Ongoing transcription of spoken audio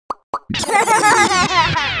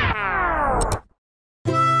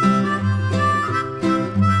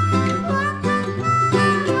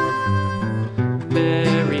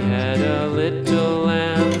Mary had a little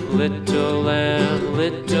lamb, little lamb,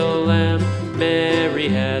 little lamb. Mary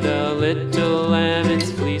had a little lamb,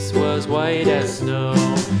 its fleece was white as snow.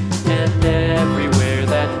 And everywhere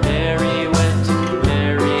that Mary went,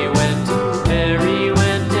 Mary went, Mary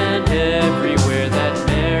went. And everywhere that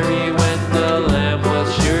Mary went, the lamb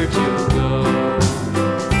was sure to go.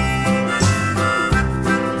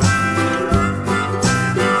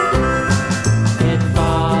 It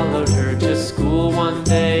followed her to school one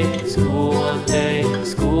day, school one day,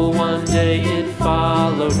 school one day. It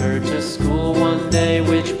followed her to school one day,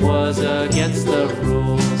 which was against the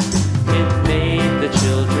rules. It made the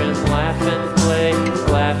children laugh and play,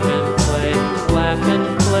 laugh and play, laugh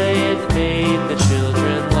and play. It made the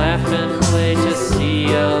children laugh and play to see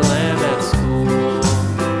a lamb at school.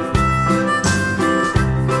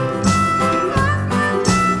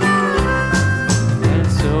 And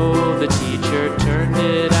so the teacher turned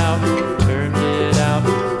it out, turned it out,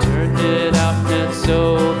 turned it out. And so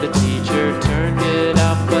the teacher turned it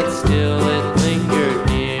out, but still it lingered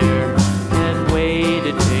near and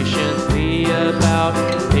waited patiently about,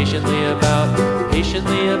 patiently about,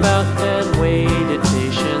 patiently about, and waited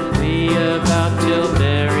patiently about till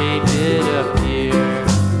Mary did appear.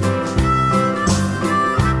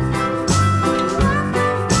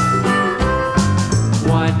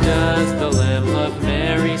 Why does the lamb love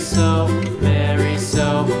Mary so, Mary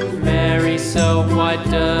so, Mary so? Why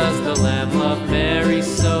does the lamb love Mary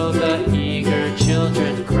so? The eager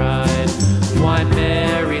children cried. Why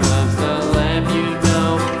Mary loves the lamb, you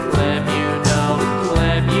know, lamb, you know,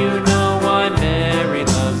 lamb, you know. Why Mary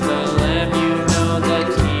loves the lamb, you know, the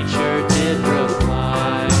teacher did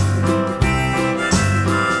reply.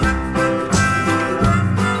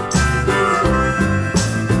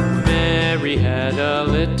 Mary had a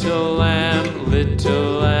little lamb,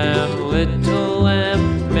 little lamb, little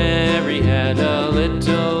lamb. Mary had a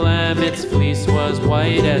little lamb, its fleece was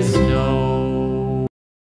white as snow.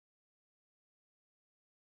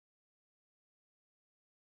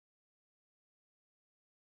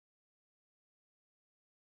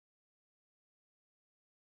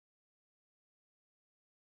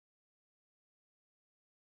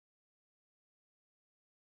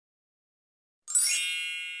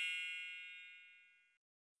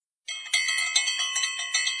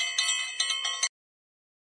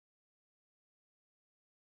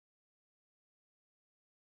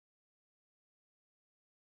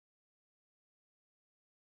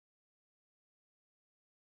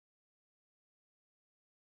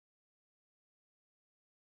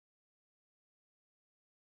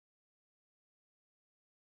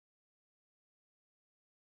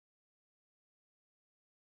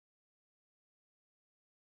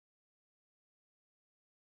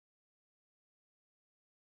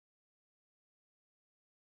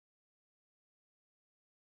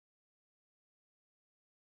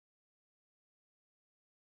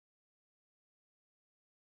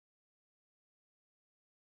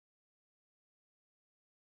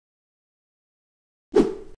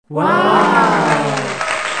 Wow!